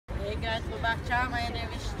guys, go back channel. My name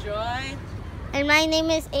is Joy. And my name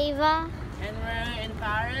is Ava. And we're in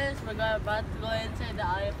Paris. We're about to go inside the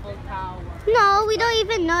Eiffel Tower. No, we don't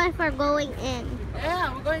even know if we're going in.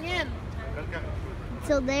 Yeah, we're going in.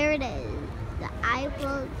 So there it is. The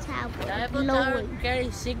Eiffel Tower. The Eiffel Tower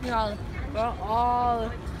carries signal for all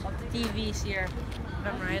of the TVs here.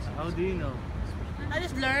 Am I right? How do you know? I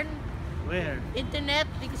just learned Where? internet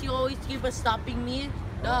because you always keep on stopping me.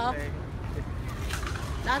 Duh. Okay.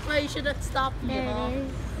 That's why you shouldn't stop me, There huh? it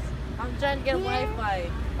is. I'm trying to get Wi-Fi.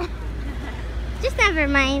 Just never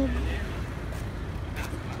mind.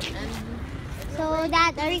 And So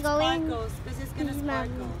Dad, are we going? sparkles, because it's gonna Please,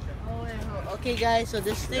 sparkle. Mom. Okay guys, so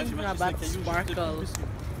this thing's about to sparkle.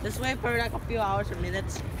 Just wait for like a few hours or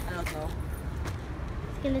minutes. I don't know.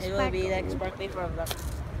 It's gonna It will be like sparkle. sparkling for like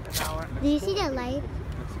an hour. Do you see that light?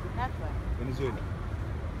 That way. Venezuela.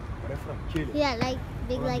 Where from? Chile. Yeah, like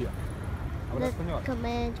big like Habla the español.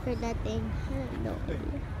 command for that thing. No.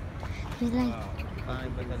 It's like Ah,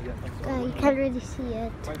 you can't really see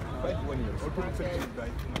it. Five 1 year. Or put it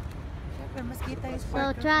right. Siyempre, mas kita yung So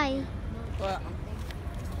sparkle. try. Well,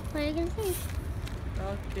 What are you gonna say?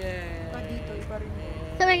 okay.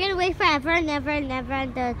 So we're gonna wait forever and never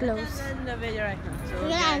until it close. Let's end the video right now. So, We're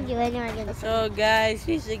gonna guys, end you and we're gonna say. so guys,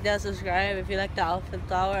 please click that subscribe if you like the Eiffel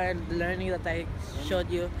Tower and the learning that I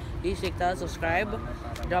showed you. Please click that subscribe,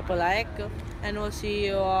 drop a like, and we'll see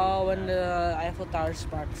you all when the Eiffel Tower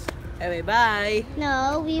sparks. Anyway, bye.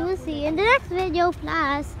 No, we will see you in the next video.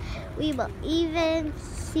 Plus, we will even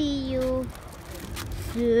see you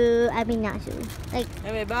soon. I mean, not soon. Like,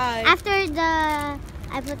 Anyway, bye. after the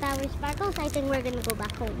Eiffel Tower sparkles, I think we're gonna go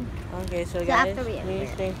back home. Okay, so So guys, after we end please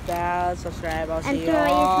it. click that subscribe. I'll And see you Troy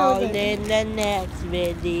is all loaded. in the next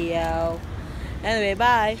video. Anyway,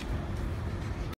 bye.